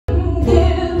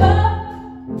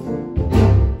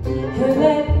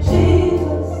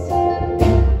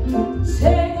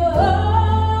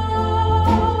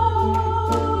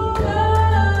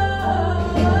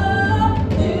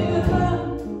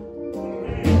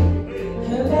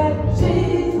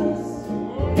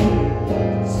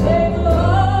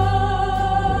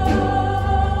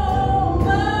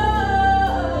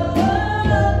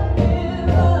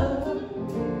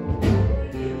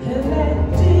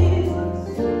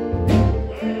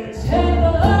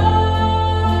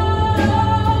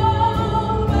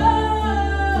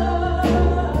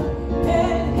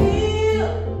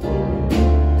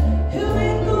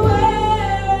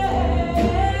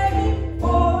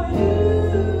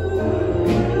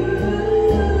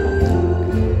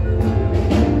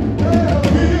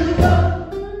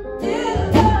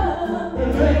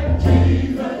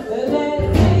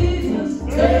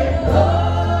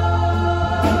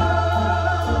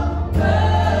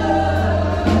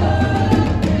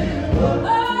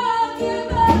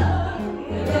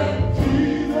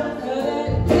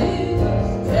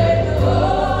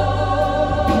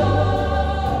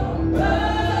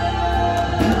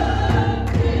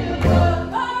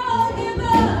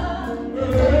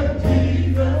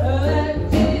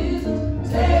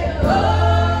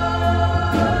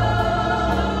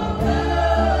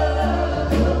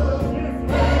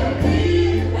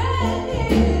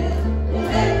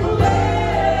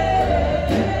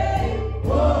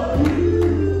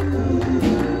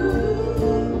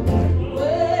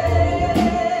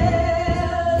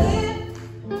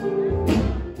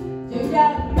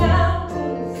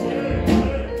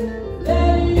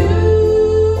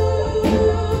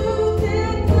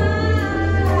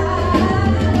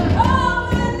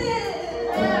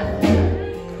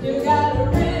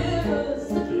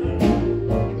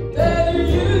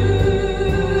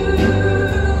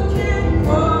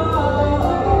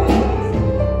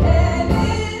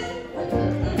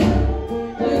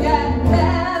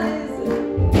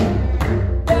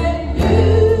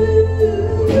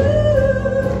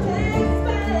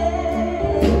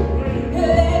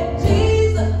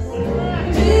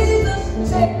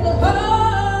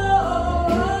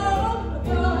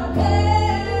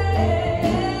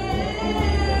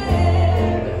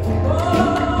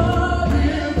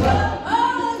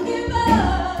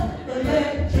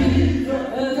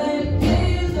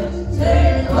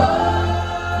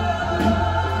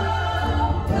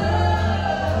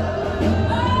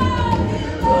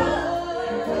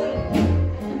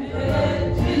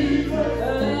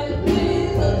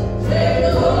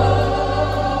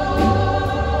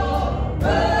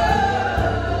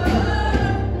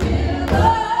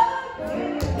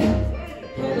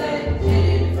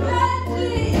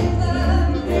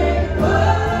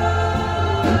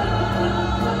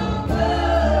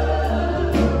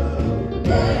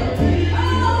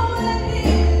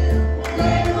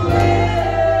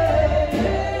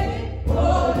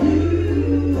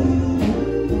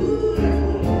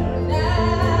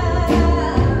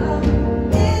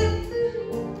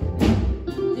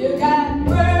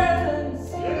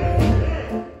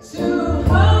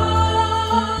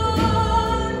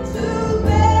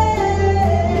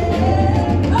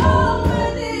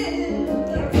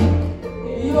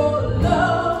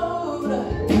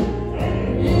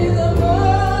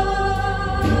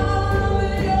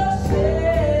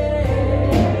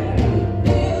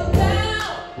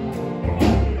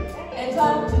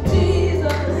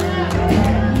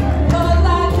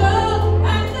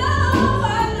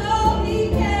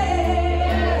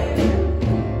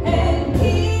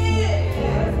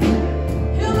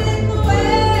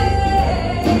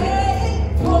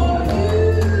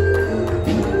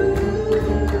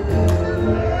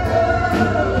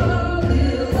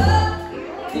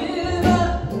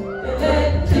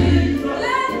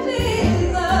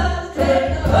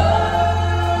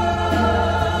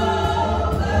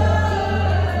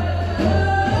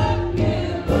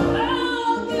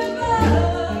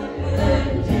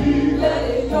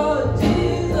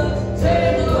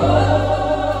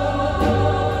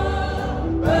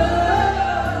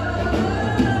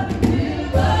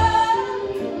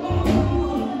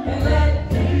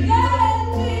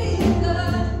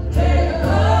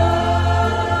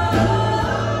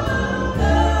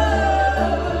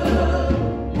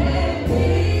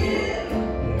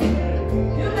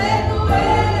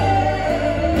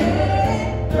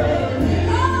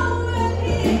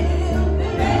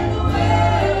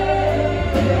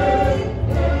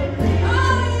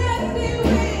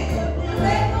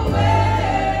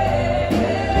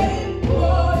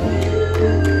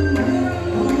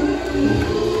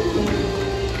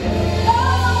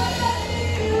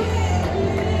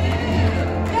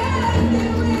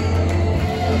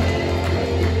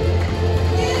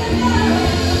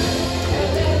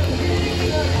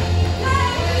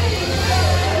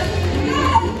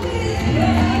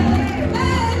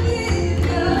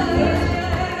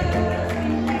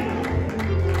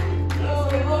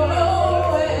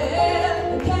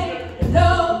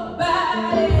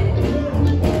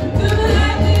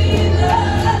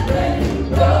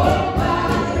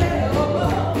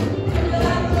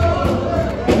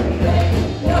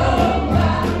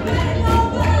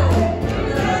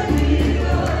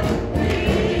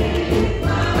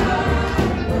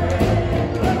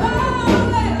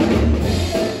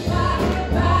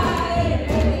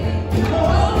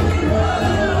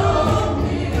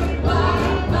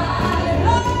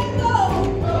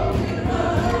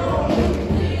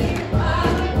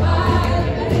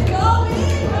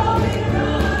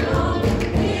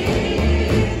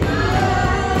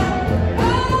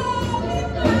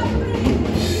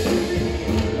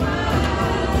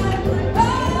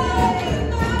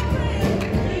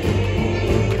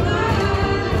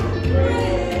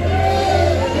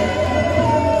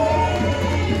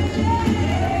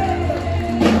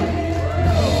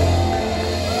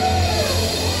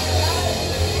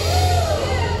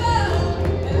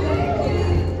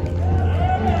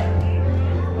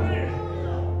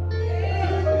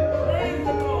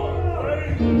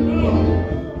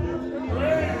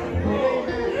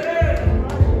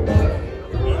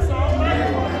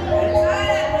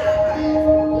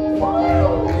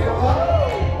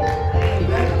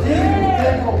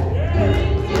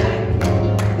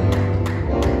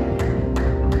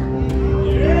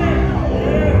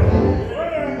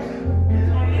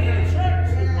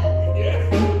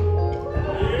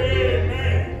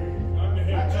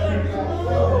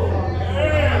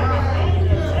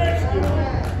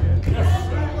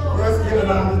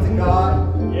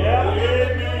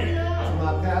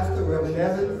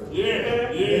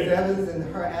Yeah. Ms. Evans in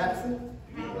her absence.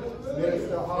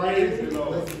 Minister Hardy.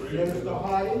 Minister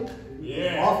Hardy.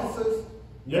 Yeah. Officers,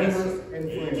 members, and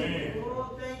friends. Amen.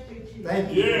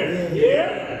 Thank you.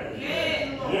 Yeah.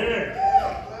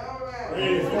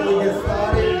 Before we get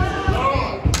started,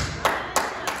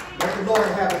 let the Lord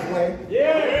have his way.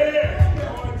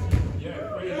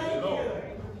 Praise the Lord.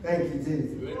 Thank you,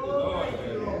 Jesus. Let the Lord have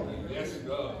his way. Yes,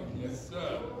 God. Yes,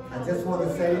 sir. I just want to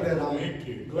say that I'm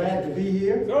glad to be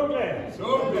here. So glad.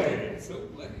 So glad. So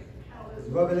glad. As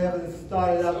Reverend Evans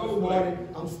started out this morning,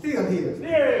 I'm still here.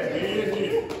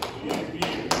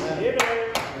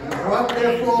 I was up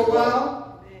there for a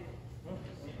while,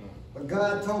 but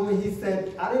God told me, he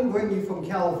said, I didn't bring you from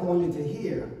California to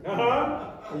here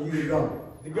for you to go.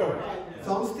 So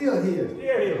I'm still here.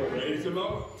 Praise the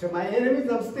Lord. To my enemies,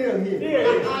 I'm still here.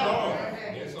 Praise the Lord.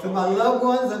 Yes, To my loved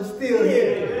ones, I'm still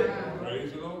here.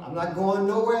 praise the Lord. I'm not going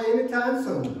nowhere anytime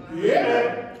soon.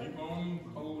 Keep on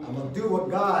holding. I'm going to do what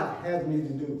God has me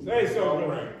to do. Say so,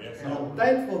 right. Yes, And I'm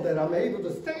thankful that I'm able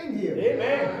to stand here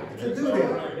to do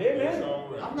that. That's all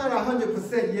right. I'm not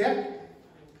 100% yet,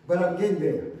 but I'm getting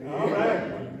there.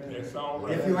 That's all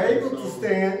right. If you're able to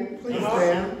stand, please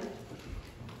stand.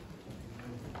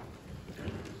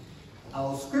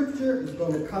 Our scripture is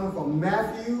going to come from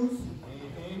Matthew,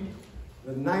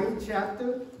 the 9th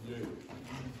chapter,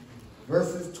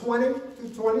 verses 20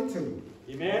 to 22.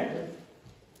 Amen.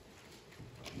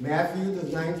 Matthew, the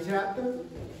 9th chapter,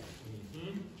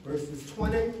 verses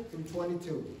 20 through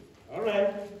 22. All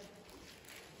right.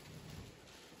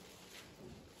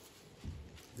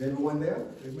 Is everyone there?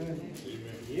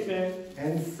 Amen.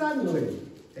 And suddenly,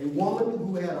 a woman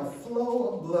who had a flow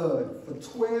of blood for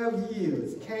 12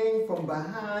 years came from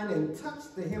behind and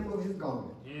touched the hem of his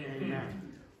garment.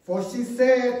 For she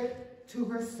said to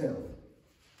herself,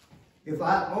 if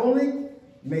I only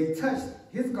may touch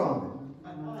his garment,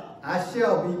 I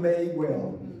shall be made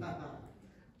well.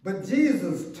 But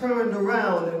Jesus turned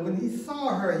around, and when he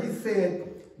saw her, he said,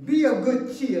 be of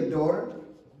good cheer, daughter.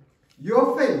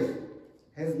 Your faith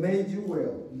has made you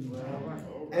well.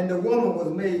 And the woman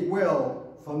was made well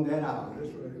from that hour.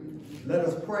 Let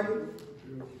us pray.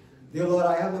 Dear Lord,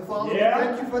 our Heavenly Father, we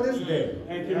thank you for this day.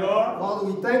 Thank you, Lord. Father,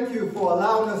 we thank you for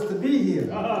allowing us to be here.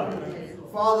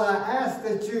 Father, I ask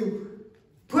that you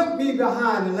put me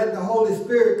behind and let the Holy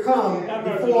Spirit come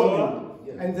before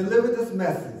me and deliver this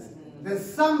message, that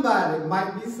somebody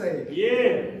might be saved.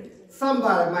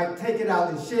 Somebody might take it out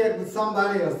and share it with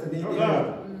somebody else that needs to hear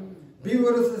it. Be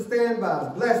with us and stand by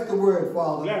us. Bless the word,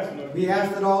 Father. We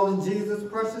ask it all in Jesus'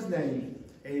 precious name.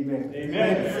 Amen.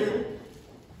 Amen.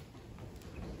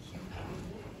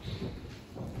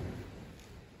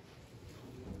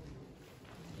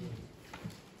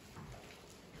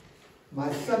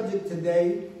 My subject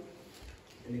today,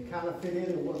 and it kind of fit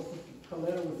into what Sister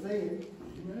Coletta was saying.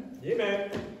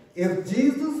 Amen. If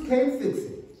Jesus can't fix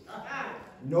it,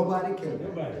 nobody can.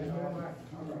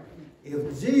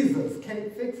 If Jesus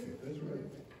can't fix it,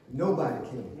 nobody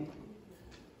can.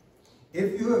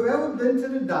 If you have ever been to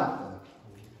the doctor,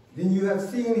 then you have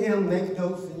seen him make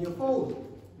notes in your folder.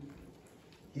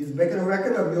 He's making a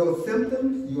record of your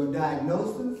symptoms, your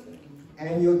diagnosis,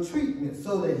 and your treatment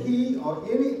so that he or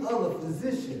any other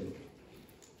physician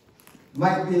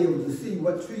might be able to see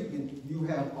what treatment you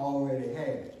have already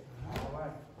had.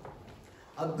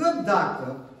 A good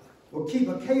doctor will keep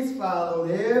a case file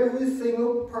on every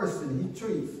single person he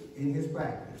treats in his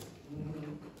practice.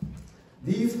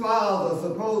 These files are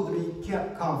supposed to be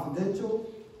kept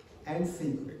confidential and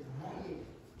secret.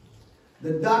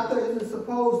 The doctor isn't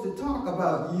supposed to talk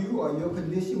about you or your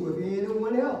condition with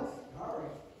anyone else.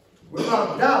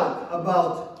 Without doubt,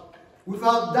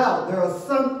 there are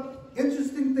some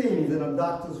interesting things in a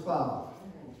doctor's file.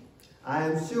 I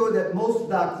am sure that most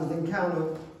doctors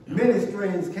encounter many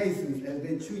strange cases as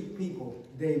they treat people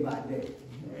day by day.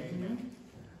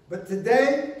 But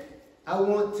today, I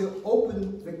want to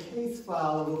open the case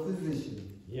file of a physician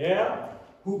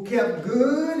who kept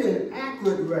good and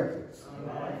accurate records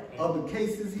of the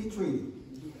cases he treated.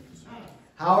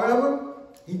 However,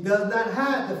 he does not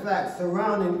hide the facts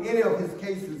surrounding any of his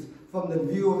cases from the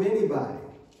view of anybody.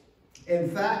 In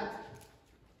fact,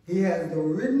 he has the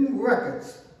written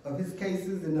records of his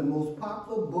cases in the most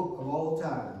popular book of all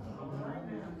time.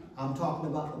 I'm talking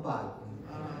about the Bible.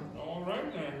 All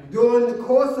right now. During the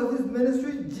course of his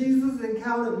ministry, Jesus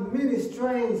encountered many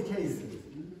strange cases.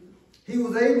 He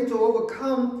was able to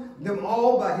overcome them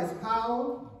all by his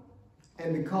power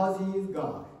and because he is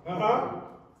God.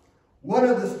 One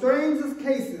of the strangest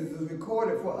cases is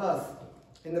recorded for us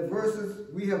in the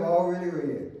verses we have already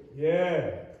read.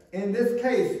 In this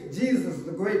case, Jesus,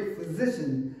 the great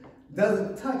physician,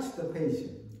 doesn't touch the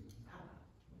patient.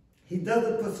 He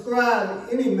doesn't prescribe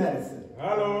any medicine.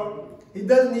 Hello. He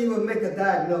doesn't even make a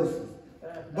diagnosis.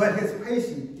 But his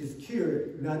patient is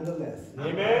cured nonetheless.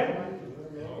 Amen.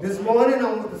 This morning,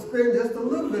 I want to spend just a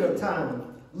little bit of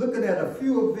time looking at a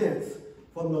few events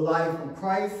from the life of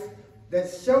Christ that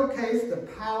showcase the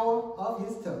power of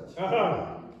his touch.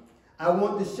 I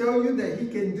want to show you that he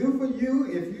can do for you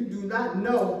if you do not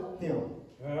know him.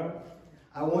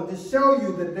 I want to show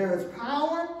you that there is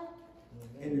power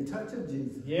in the touch of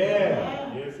Jesus.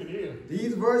 Yeah. Yes, it is.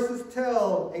 These verses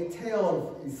tell a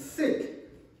tale of a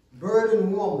sick,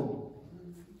 burdened woman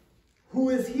who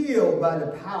is healed by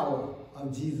the power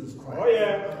of Jesus Christ. Oh,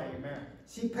 yeah.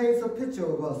 She paints a picture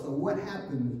of us of what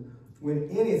happens when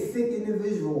any sick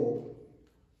individual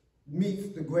meets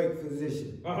the great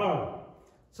physician.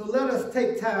 So let us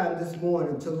take time this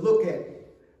morning to look at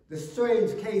the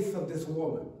strange case of this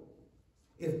woman.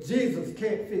 If Jesus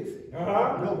can't fix it,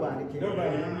 nobody can.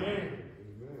 Nobody.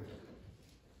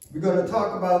 We're going to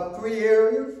talk about three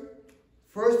areas.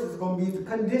 First is going to be the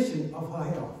condition of her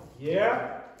health.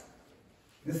 Yeah.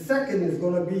 The second is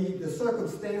going to be the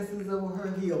circumstances of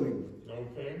her healing.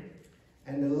 Okay.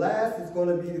 And the last is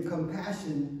going to be the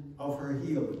compassion of her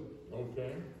healing.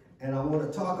 Okay. And I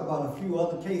want to talk about a few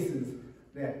other cases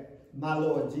that my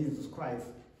Lord Jesus Christ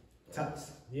touched.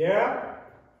 Yeah.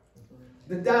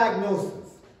 The diagnosis.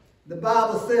 The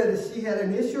Bible said that she had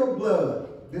an issue of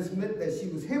blood. This meant that she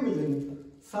was hemorrhaging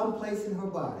someplace in her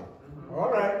body. All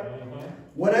right.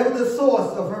 Whatever the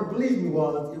source of her bleeding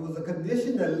was, it was a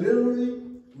condition that literally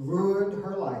ruined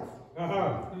her life.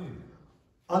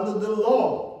 Under the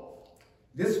law,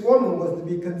 this woman was to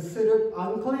be considered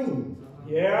unclean.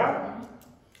 Yeah.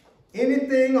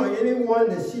 Anything or anyone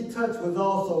that she touched was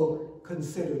also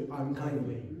considered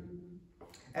unclean.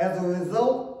 As a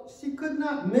result, she could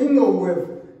not mingle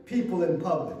with people in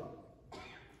public,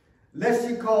 lest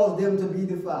she caused them to be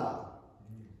defiled.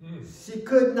 She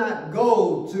could not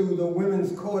go to the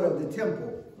women's court of the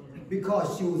temple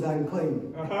because she was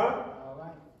unclean.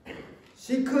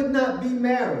 She could not be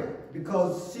married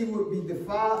because she would be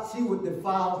defiled. She would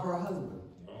defile her husband.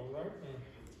 All right.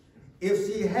 If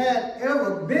she had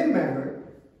ever been married,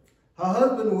 her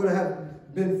husband would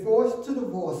have been forced to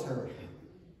divorce her.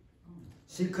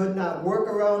 She could not work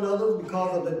around others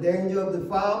because of the danger of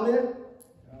defilement.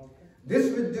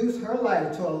 This reduced her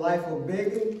life to a life of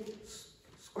begging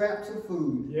scraps of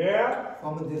food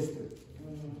from a distance.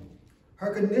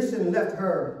 Her condition left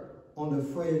her on the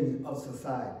fringe of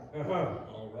society.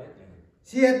 All right then.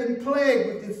 She had been plagued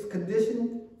with this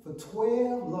condition for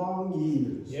 12 long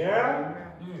years.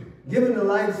 Given the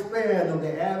lifespan of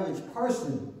the average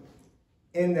person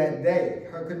in that day,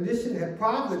 her condition had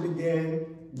probably began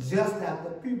just after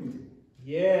puberty.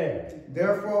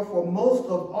 Therefore, for most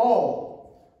of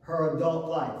all her adult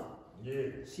life,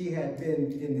 she had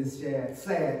been in this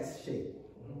sad shape.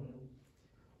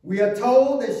 We are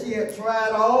told that she had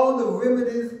tried all the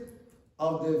remedies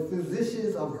of the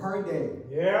physicians of her day.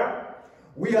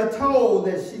 We are told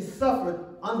that she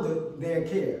suffered under their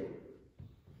care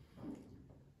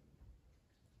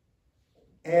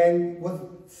and was,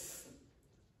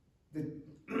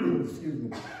 excuse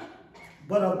me,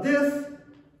 but of this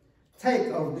take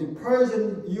of the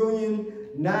Persian Union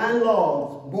 9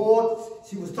 logs, boiled,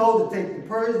 she was told to take the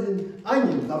Persian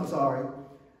onions,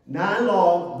 9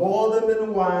 logs, boil them in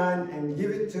the wine, and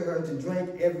give it to her to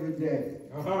drink every day.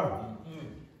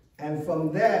 And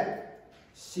from that,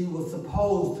 she was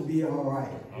supposed to be all right.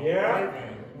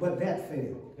 But that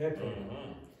failed.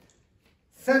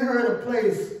 Set her in a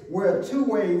place where 2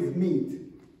 ways meet.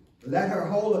 Let her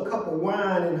hold a cup of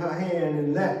wine in her hand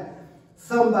and let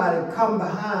somebody come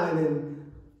behind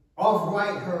and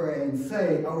off-right her and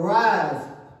say, arise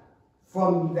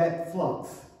from that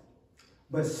flux.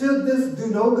 But should this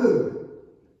do no good,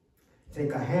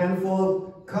 take a handful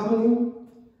of cummin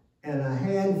and a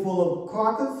handful of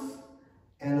crocus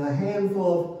and a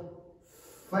handful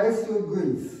of facial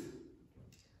grease.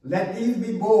 Let these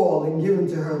be boiled and given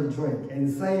to her to drink, and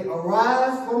say,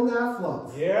 arise from thy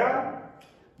flux.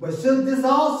 But should this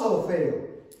also fail,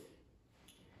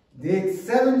 dig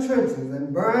 7 trenches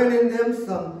and burn in them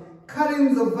some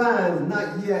cuttings of vines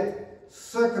not yet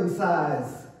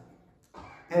circumcised,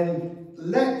 and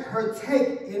let her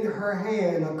take in her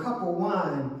hand a cup of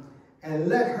wine, and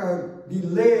let her be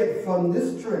led from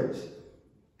this trench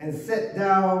and set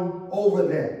down over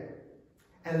there,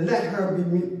 and let her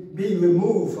be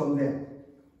removed from there,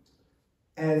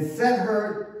 and set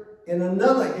her in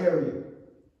another area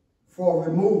for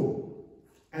removal,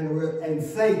 and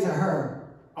say to her,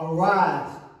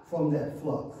 arise from that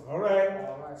flux.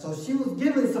 So she was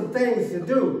given some things to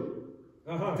do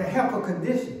to help her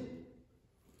condition.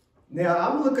 Now,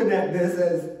 I'm looking at this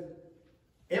as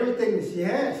everything that she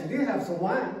had. She did have some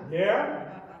wine. Yeah.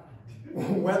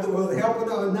 Whether it was helping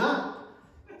her or not,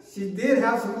 she did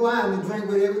have some wine to drink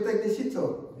with everything that she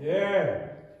took. Yeah.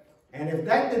 And if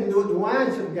that didn't do it, the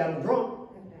wine should have got her drunk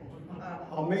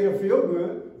or made her feel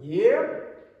good. Yeah.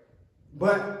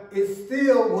 But it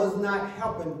still was not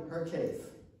helping her case.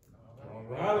 All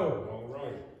right. All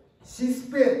right. She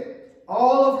spent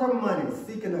all of her money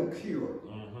seeking a cure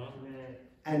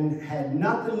and had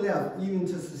nothing left even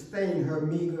to sustain her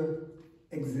meager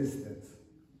existence.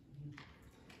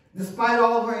 Despite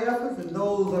all of her efforts and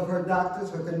those of her doctors,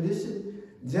 her condition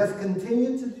just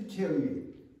continued to deteriorate.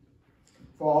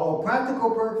 For all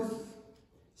practical purposes,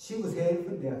 she was headed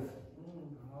for death.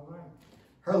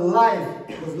 Her life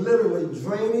was literally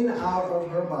draining out of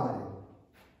her body.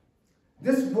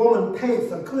 This woman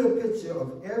paints a clear picture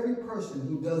of every person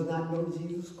who does not know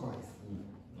Jesus Christ.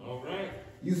 All right.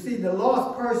 You see, the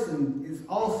lost person is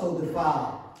also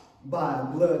defiled by a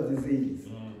blood disease.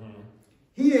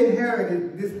 He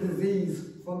inherited this disease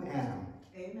from Adam.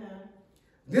 Amen.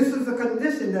 This is a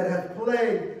condition that has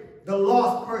plagued the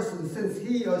lost person since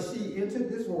he or she entered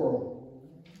this world.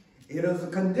 It is a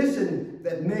condition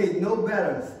that made no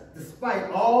better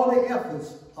despite all the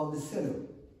efforts of the sinner.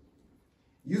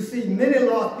 You see, many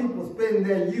lost people spend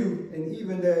their youth and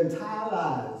even their entire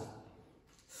lives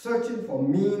searching for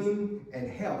meaning and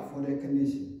help for their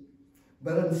condition.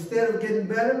 But instead of getting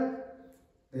better,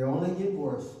 they only get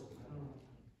worse.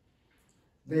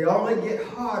 They only get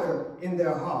harder in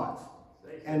their hearts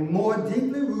and more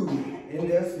deeply rooted in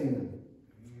their sin.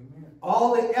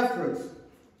 All the efforts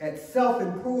at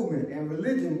self-improvement and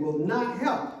religion will not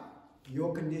help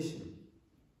your condition.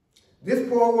 This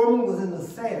poor woman was in a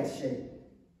sad shape.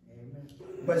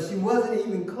 But she wasn't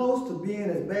even close to being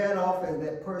as bad off as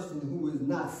that person who is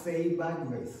not saved by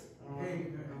grace.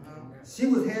 She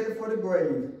was headed for the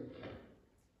grave,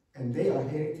 and they are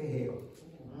headed to hell.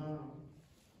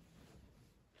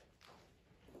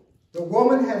 The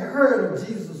woman had heard of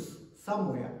Jesus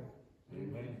somewhere.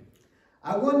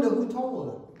 I wonder who told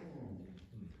her.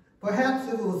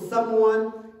 Perhaps it was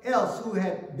someone else who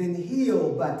had been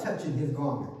healed by touching his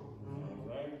garment.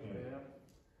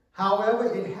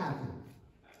 However, it happened.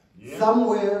 Yeah.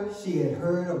 Somewhere she had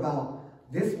heard about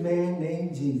this man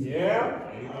named Jesus. Yeah.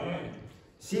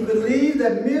 She believed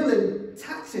that merely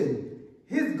touching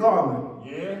his garment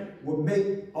would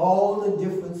make all the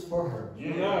difference for her.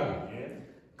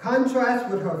 Contrast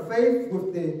with her faith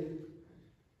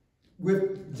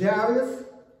with Jairus,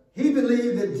 he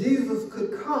believed that Jesus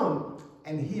could come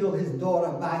and heal his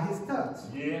daughter by his touch.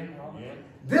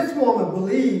 This woman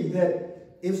believed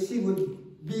that if she would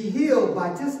be healed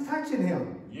by just touching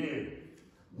him.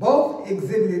 Both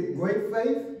exhibited great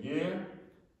faith.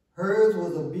 Hers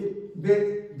was a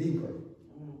bit deeper.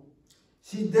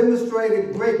 She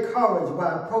demonstrated great courage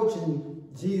by approaching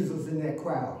Jesus in that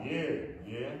crowd.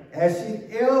 As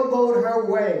she elbowed her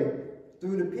way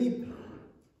through the people,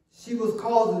 she was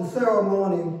causing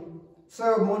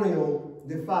ceremonial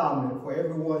defilement for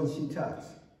everyone she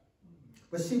touched.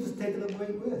 But she was taking a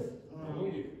great risk.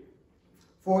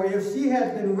 For if she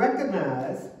had been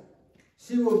recognized,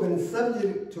 she would have been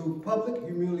subject to public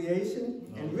humiliation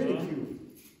and ridicule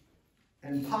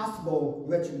and possible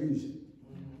retribution.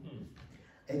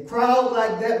 A crowd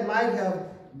like that might have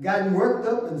gotten worked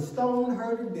up and stoned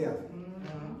her to death.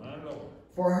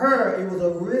 For her, it was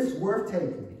a risk worth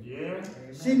taking.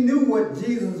 She knew what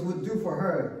Jesus would do for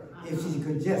her if she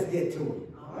could just get to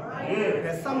him.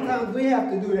 And sometimes we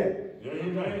have to do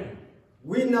that.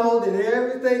 We know that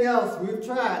everything else we've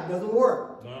tried doesn't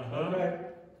work.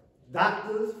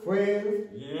 Doctors, friends.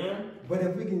 But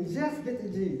if we can just get to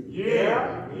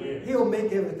Jesus, he'll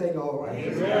make everything all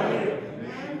right.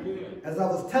 As I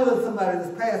was telling somebody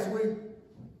this past week,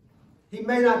 he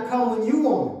may not come when you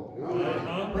want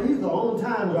him, but he's the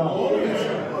on-time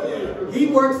God. He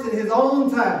works in his own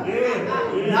time.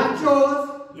 Not yours,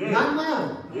 not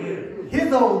mine.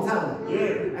 His own time.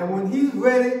 And when he's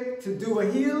ready to do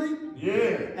a healing,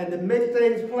 and to make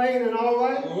things plain and all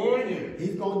right,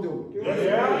 he's going to do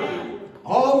it.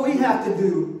 All we have to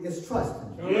do is trust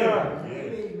him.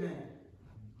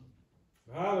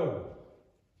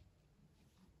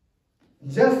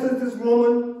 Just as this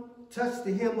woman touched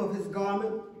the hem of his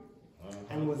garment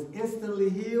and was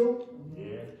instantly healed,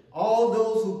 all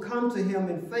those who come to him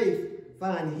in faith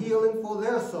find healing for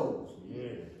their souls.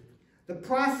 The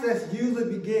process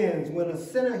usually begins when a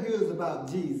sinner hears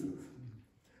about Jesus.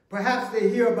 Perhaps they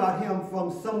hear about him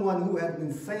from someone who has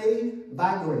been saved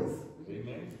by grace.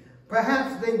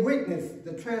 Perhaps they witness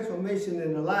the transformation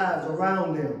in the lives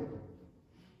around them.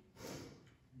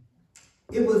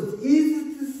 It was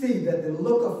easy to see that the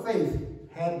look of faith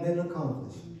had been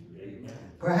accomplished.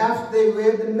 Perhaps they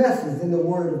read the message in the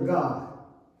Word of God.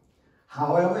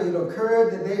 However, it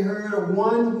occurred that they heard of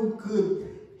one who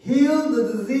could heal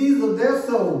the disease of their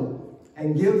soul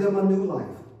and give them a new life.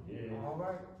 Yeah.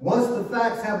 Once the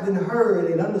facts have been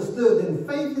heard and understood, then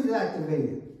faith is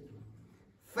activated.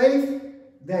 Faith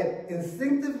that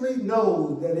instinctively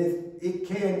knows that it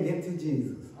can get to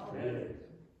Jesus.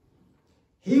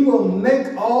 He will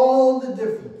make all the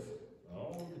difference.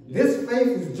 This faith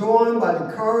is joined by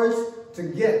the courage to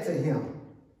get to him.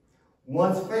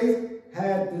 Once faith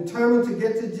had determined to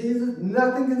get to Jesus,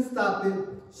 nothing can stop it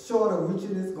short of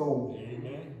reaching its goal.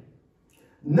 Amen.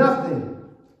 Nothing,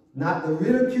 not the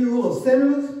ridicule of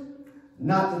sinners,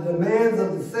 not the demands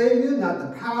of the Savior, not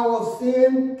the power of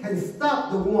sin, can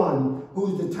stop the one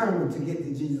who's determined to get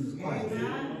to Jesus Christ.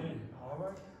 Amen.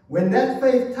 When that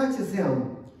faith touches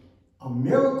him, a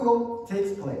miracle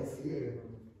takes place. Yeah.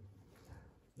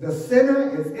 The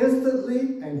sinner is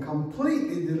instantly and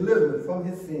completely delivered from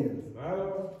his sins,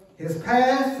 his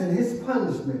past and his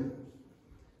punishment.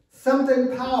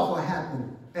 Something powerful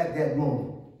happened at that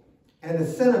moment, and the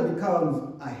sinner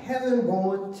becomes a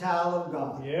heaven-born child of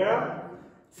God. Yeah.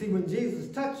 See, when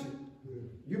Jesus touched you,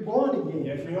 you're born again.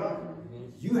 Yes, you are.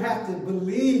 You have to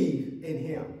believe in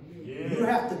him. Yeah. You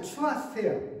have to trust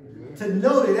him to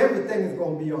know that everything is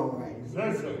going to be all right.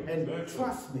 And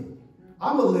trust me,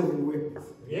 I'm a living witness.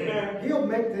 Yeah. He'll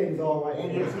make things all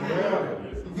right. Yeah.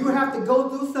 You have to go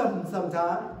through something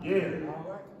sometime. Yeah.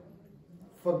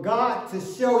 For God to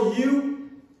show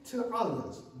you to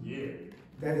others. Yeah.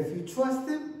 That if you trust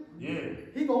him, yeah,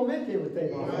 he's going to make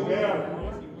everything all right.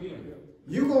 Yeah.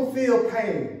 You're going to feel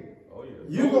pain. Oh, yeah.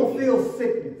 You're going to feel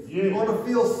sickness. Yeah. You're going to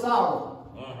feel sorrow.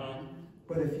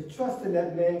 But if you trust in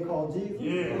that man called Jesus,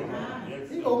 yeah,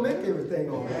 he's going to make everything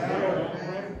all right.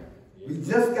 Yeah. We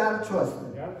just got to trust him.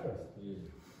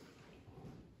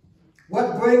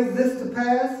 What brings this to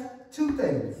pass? Two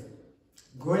things: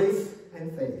 grace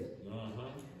and faith.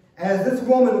 As this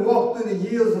woman walked through the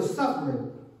years of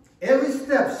suffering, every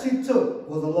step she took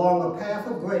was along a path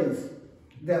of grace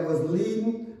that was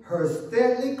leading her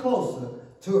steadily closer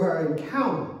to her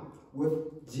encounter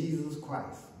with Jesus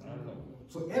Christ.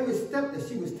 So every step that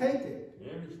she was taking,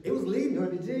 it was leading her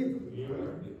to Jesus.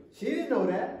 She didn't know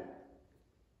that.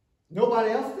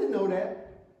 Nobody else didn't know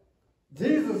that.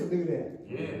 Jesus knew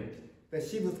that. That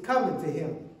she was coming to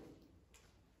him.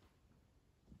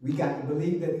 We got to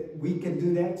believe that we can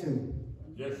do that too.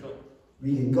 Yes, sir.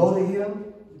 We can go to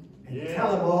him and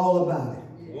tell him all about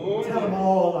it. Oh, tell him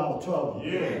all our trouble.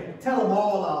 Yeah. Tell him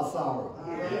all our sorrow.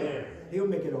 Yeah. He'll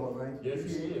make it all right. Yes,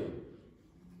 he will.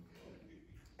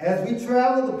 As we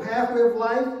travel the pathway of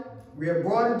life, we are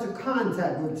brought into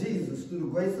contact with Jesus through the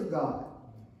grace of God.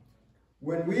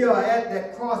 When we are at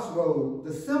that crossroad,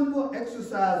 the simple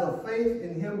exercise of faith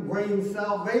in him brings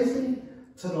salvation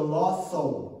to the lost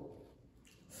soul.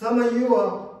 Some of you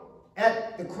are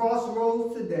at the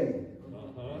crossroads today.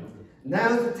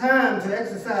 Now is the time to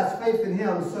exercise faith in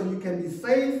him so you can be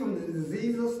saved from the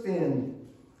disease of sin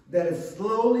that is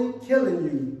slowly killing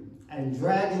you and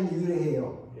dragging you to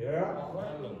hell. Yeah.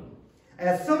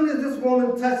 As soon as this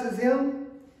woman touches him,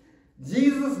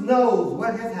 Jesus knows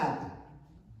what has happened.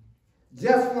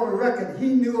 Just for the record, he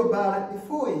knew about it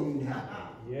before it even happened.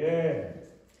 Yeah.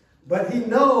 But he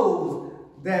knows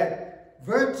that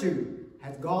virtue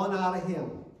has gone out of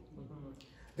him.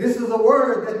 This is a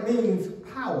word that means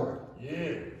power.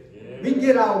 Yeah. Yeah. We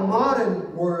get our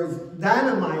modern words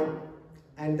dynamite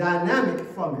and dynamic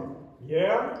from it.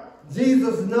 Yeah.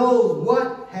 Jesus knows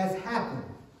what has happened.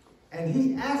 And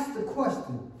he asked the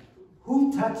question,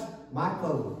 who touched my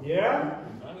clothes? Yeah.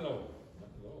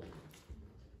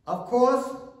 Of course,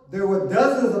 there were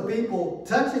dozens of people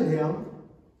touching him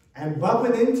and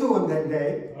bumping into him that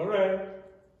day. All right.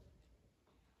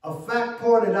 A fact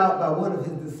pointed out by one of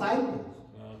his disciples.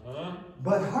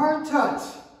 But her touch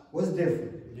was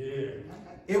different. Yeah.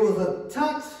 It was a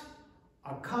touch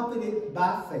accompanied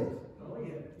by faith. Oh,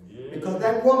 yeah. Yeah. Because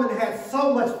that woman had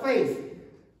so much faith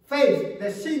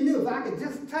that she knew if I could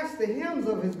just touch the hems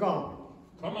of his garment.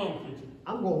 Come on, preacher.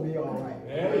 I'm going to be all right.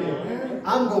 Yeah.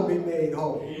 I'm going to be made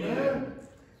whole. Yeah.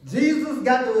 Jesus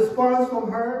got the response from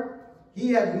her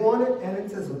he had wanted and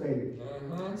anticipated.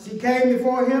 She came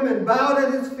before him and bowed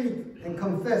at his feet and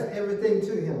confessed everything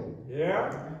to him.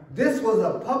 Yeah. This was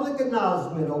a public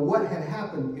acknowledgement of what had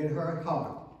happened in her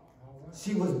heart.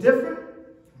 She was different,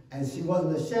 and she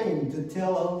wasn't ashamed to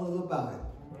tell others about it.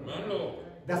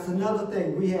 That's another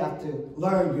thing we have to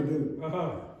learn to do.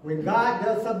 When God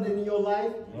does something in your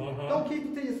life, don't keep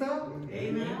it to yourself.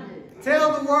 Amen.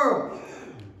 Tell the world.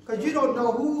 Because you don't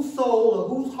know whose soul or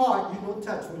whose heart you're going to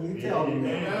touch when you tell them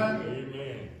that.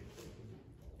 Amen.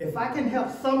 If I can help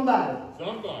somebody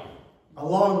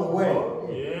along the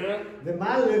way, then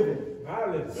my living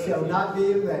shall not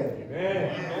be in vain.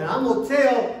 And I'm going to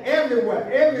tell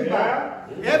everybody,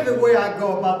 everywhere I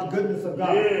go about the goodness of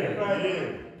God.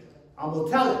 I'm going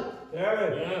to tell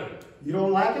it. You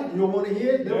don't like it, you don't want to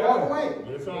hear it, then walk away.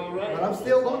 That's all right. But I'm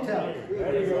still going to tell it.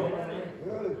 There you go.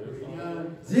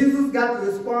 Jesus got the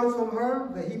response from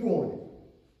her that he wanted.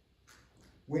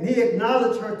 When he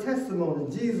acknowledged her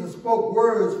testimony, Jesus spoke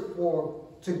words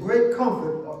to great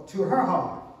comfort to her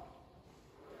heart.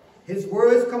 His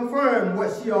words confirmed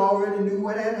what she already knew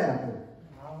what had happened.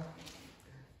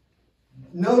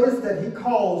 Notice that he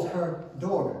calls her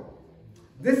daughter.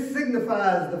 This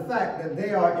signifies the fact that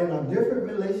they are in a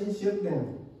different relationship now.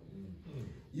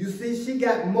 You see, she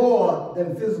got more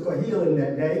than physical healing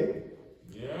that day.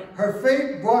 Her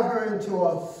faith brought her into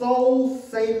a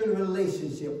soul-saving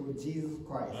relationship with Jesus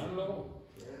Christ.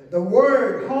 The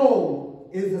word whole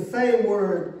is the same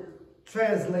word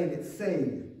translated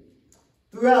saved.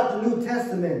 Throughout the New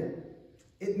Testament,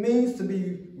 it means to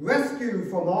be rescued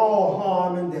from all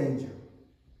harm and danger,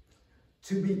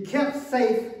 to be kept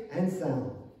safe and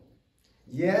sound.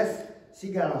 Yes, she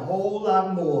got a whole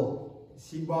lot more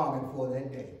she bargained for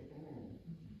that day.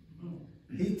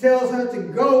 He tells her to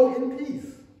go in peace.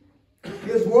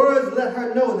 His words let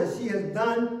her know that she has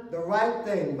done the right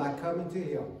thing by coming to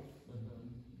him.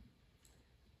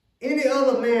 Any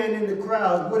other man in the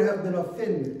crowd would have been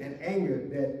offended and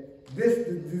angered that this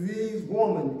diseased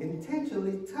woman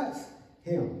intentionally touched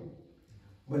him,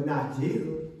 but not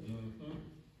Jesus.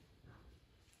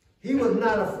 He was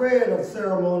not afraid of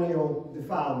ceremonial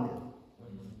defilement.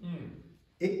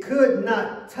 It could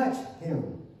not touch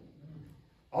him.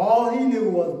 All he knew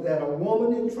was that a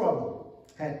woman in trouble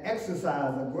had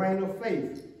exercised a grain of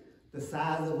faith the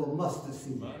size of a mustard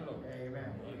seed.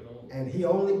 Amen. And he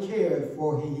only cared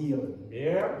for her healing.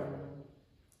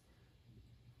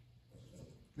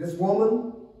 This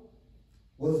woman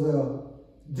was a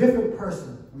different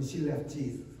person when she left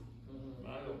Jesus.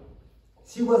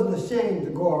 She wasn't ashamed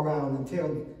to go around and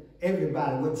tell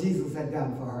everybody what Jesus had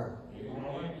done for her.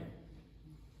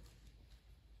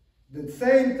 The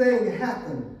same thing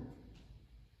happened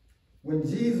when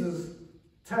Jesus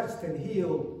touched and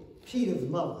healed Peter's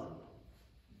mother.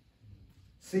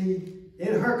 See,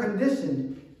 in her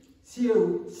condition, she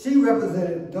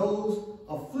represented those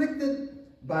afflicted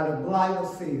by the blight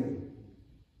of sin.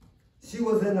 She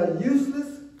was in a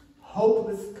useless,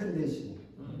 hopeless condition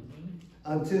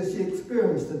until she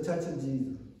experienced the touch of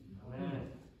Jesus.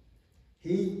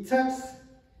 He touched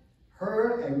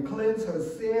her and cleansed her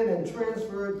sin and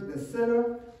transferred the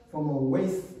sinner from a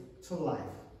waste to life.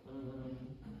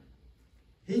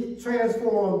 He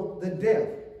transformed the deaf.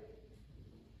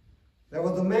 There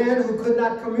was a man who could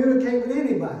not communicate with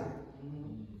anybody.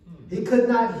 He could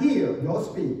not hear nor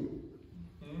speak.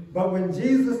 But when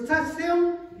Jesus touched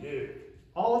him,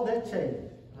 all that changed.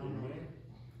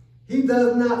 He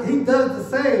does the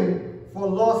same for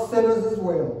lost sinners as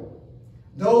well.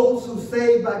 Those who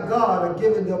saved by God are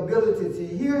given the ability to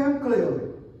hear him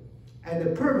clearly and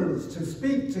the privilege to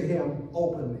speak to him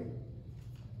openly.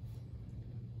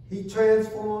 He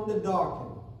transformed the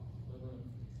darkened.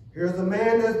 Here's a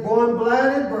man that's born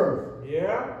blind at birth.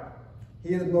 He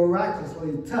is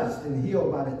miraculously touched and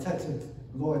healed by the touch of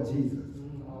Lord Jesus.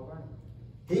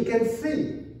 He can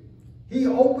see. He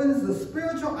opens the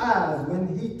spiritual eyes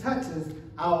when he touches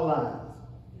our lives.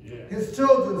 His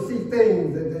children see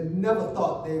things that they never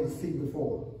thought they would see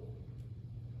before.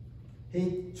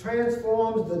 He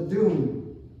transforms the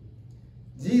doomed.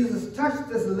 Jesus touched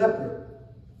this leper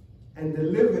and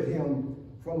delivered him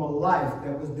from a life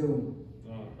that was doomed.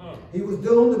 He was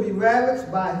doomed to be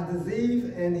ravaged by his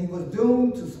disease, and he was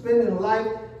doomed to spending life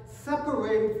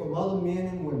separated from other men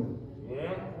and women.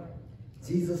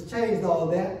 Jesus changed all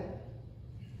that.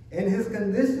 In his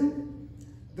condition,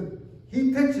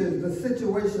 he pictures the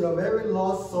situation of every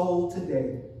lost soul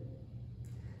today.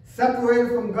 Separated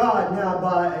from God now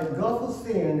by a gulf of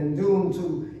sin and doomed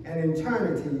to an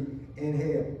eternity in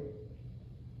hell.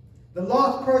 The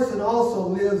lost person also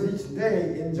lives each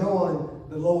day enjoying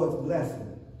the Lord's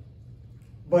blessing,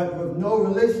 but with no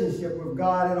relationship with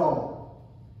God at all.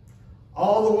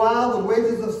 All the while, the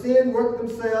wages of sin work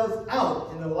themselves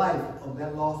out in the life of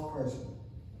that lost person.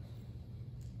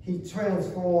 He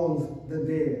transforms the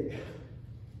dead.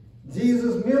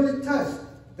 Jesus merely touched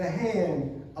the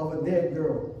hand of a dead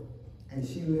girl, and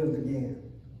she lived again.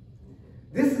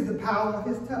 This is the power of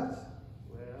his touch.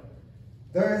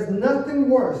 There is nothing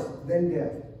worse than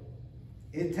death.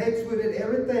 It takes with it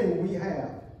everything we have.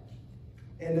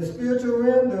 In the spiritual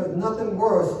realm, there's nothing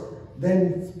worse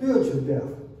than spiritual death.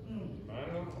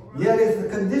 Yet it's the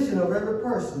condition of every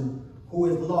person who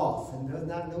is lost and does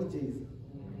not know Jesus.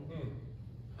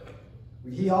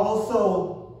 He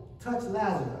also touched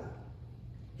Lazarus.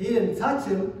 He didn't touch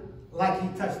him like he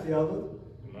touched the others,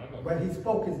 but he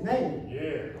spoke his name.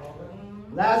 Yeah.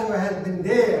 Lazarus has been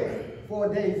dead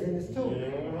 4 days in his tomb. Yeah,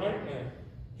 right now.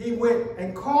 He went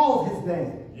and called his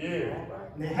name. Yeah.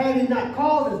 Now, had he not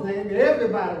called his name,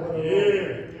 everybody would have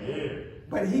known. Yeah.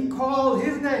 But he called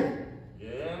his name,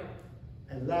 Yeah.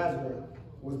 and Lazarus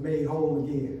was made whole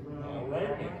again. All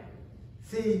right now.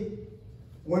 See,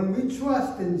 when we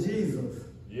trust in Jesus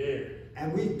Yeah.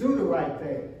 and we do the right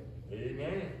thing,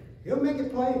 Amen. he'll make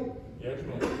it plain. Yes,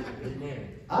 Lord. Amen.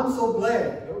 I'm so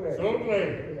glad So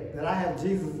glad. that I have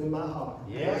Jesus in my heart.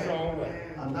 Yes, all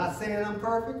right. I'm not saying I'm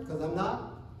perfect, because I'm not.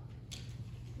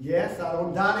 Yes, I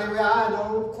don't dot every I, I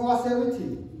don't cross every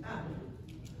T.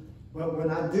 But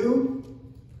when I do,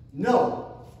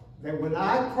 know that when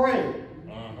I pray,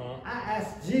 I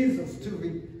ask Jesus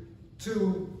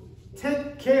to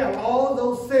take care of all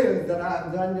those sins that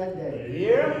I've done that day.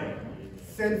 Yeah.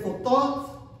 Sinful thoughts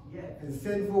and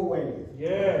sinful ways.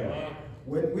 Yeah.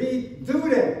 When we do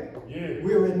that, Yeah.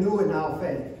 we're renewing our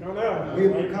faith. No, no. We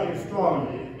become stronger.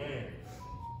 Amen.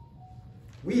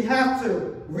 We have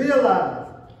to realize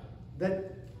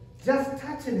that just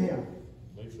touching him,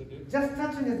 Makes a difference. just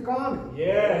touching his garment.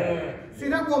 Yeah. See,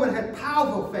 that woman had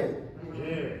powerful faith.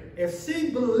 Yeah. If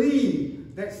she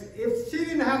believed that if she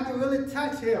didn't have to really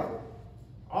touch him,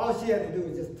 all she had to do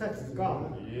was just touch his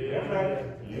garment, Yeah.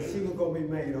 and she was going to be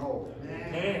made whole.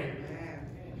 Amen.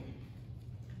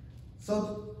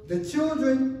 So the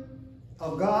children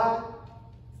of God,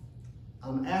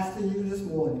 I'm asking you this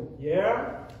morning,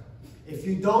 Yeah. if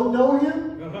you don't know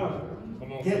him, Uh-huh.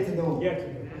 Come on. get to know him. Get to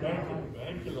me. Thank you.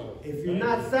 Thank you, Lord. If you're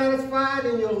not satisfied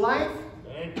in your life,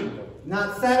 Thank you, Lord.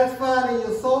 not satisfied in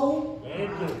your soul, Thank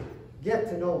you. get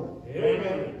to know him. Thank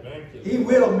Amen. you. Thank you. He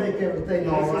will make everything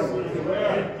all Thank right. you.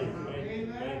 Thank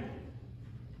you. Thank you.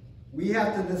 We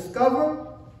have to discover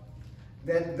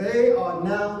that they are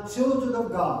now children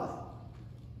of God.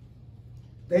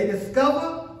 They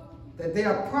discover that they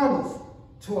are promised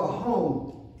to a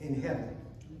home in heaven.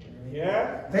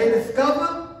 Yeah. They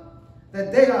discover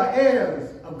that they are heirs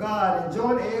of God and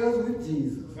joint heirs with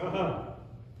Jesus. Uh-huh.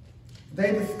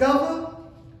 They discover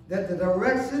that the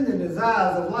direction and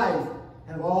desires of life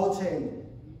have all changed.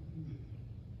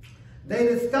 They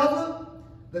discover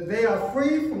that they are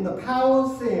free from the power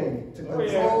of sin to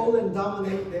control and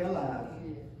dominate their lives.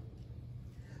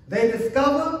 They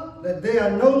discover that they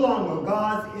are no longer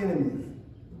God's enemies,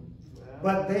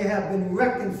 but they have been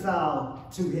reconciled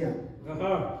to him.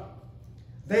 Uh-huh.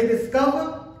 They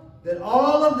discover that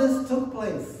all of this took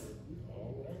place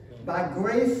All right. by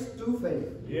grace through faith,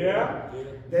 Yeah.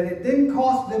 that it didn't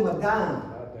cost them a dime.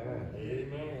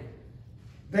 Amen.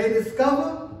 They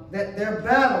discover that their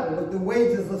battle with the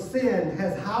wages of sin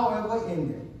has, however,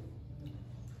 ended.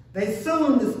 They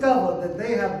soon discover that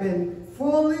they have been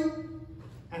fully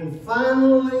and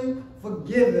finally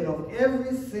forgiven of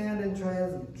every sin and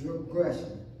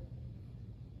transgression.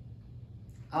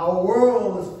 Our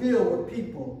world is filled with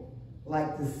people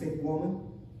like this sick woman.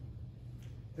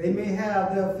 They may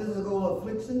have their physical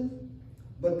afflictions,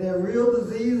 but their real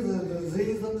disease is the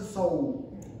disease of the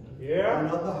soul Yeah. and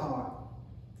of the heart.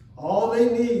 All they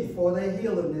need for their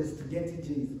healing is to get to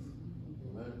Jesus.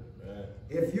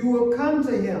 If you will come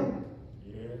to him,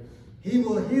 Yes. he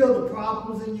will heal the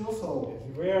problems in your soul,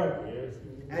 Yes, you will. Yes.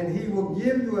 and he will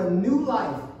give you a new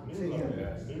life to New him.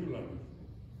 life. New life.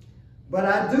 But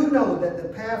I do know that the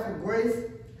path of grace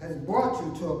has brought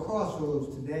you to a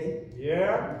crossroads today.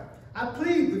 Yeah. I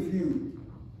plead with you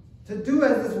to do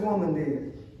as this woman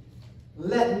did.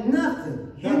 Let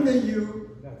nothing hinder you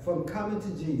from coming to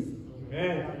Jesus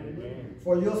Amen. Amen.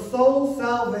 for your soul's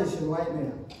salvation right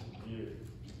now. Yes.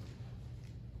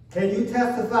 Can you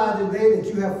testify today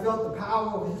that you have felt the power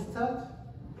of his touch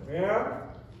Yeah.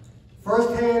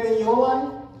 firsthand in your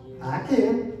life? I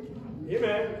can.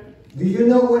 Amen. Do you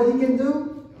know what he can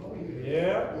do?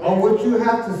 Yeah. Or what you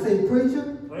have to say,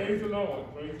 preacher? Praise the Lord.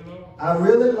 Praise the Lord. I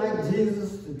really like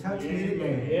Jesus to touch me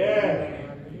today. Yeah.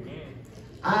 Amen.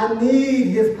 I need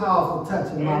his powerful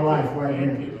touch in my life right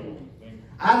Thank now. you, Lord. Thank you.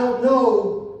 I don't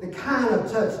know the kind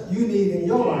of touch you need in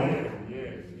your life,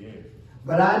 Yes. Yes.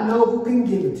 but I know who can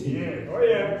give it to you. Yes. Oh,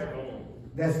 yeah. Lord.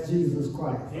 That's Jesus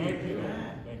Christ. Thank you, Lord.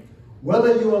 Thank you.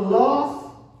 Whether you are lost,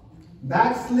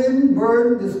 backslidden,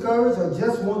 burdened, discouraged, or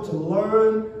just want to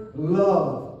learn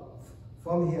love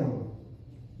from him,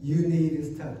 you need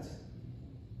his touch.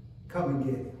 Come and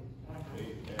get it.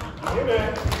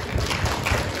 Amen.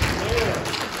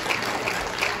 Yeah.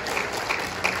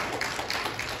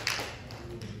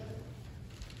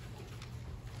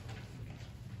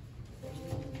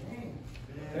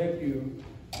 thank you,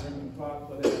 Reverend Park,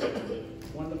 for that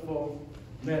wonderful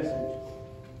message,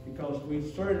 because we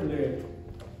certainly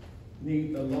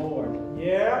need the Lord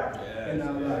in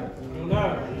our life.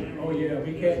 Oh yeah,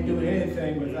 we can't do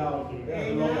anything without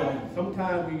the Lord.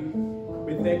 Sometimes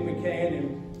we think we can,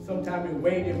 and sometimes we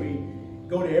wait and we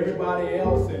go to everybody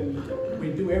else and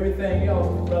we do everything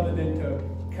else rather than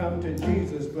to come to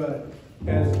Jesus. But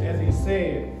as he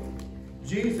said,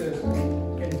 Jesus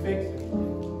can fix it.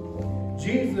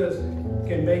 Jesus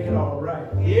can make it all right.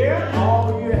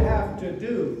 All you have to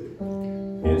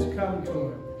do is come to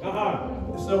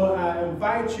him. So I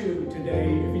invite you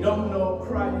today, if you don't know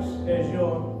Christ as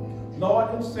your Lord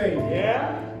and Savior,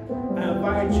 I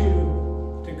invite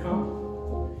you to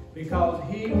come, because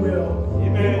he will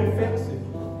fix it.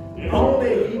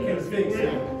 Only he can fix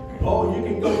it. Oh, you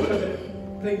can go to the,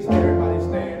 please everybody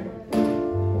stand.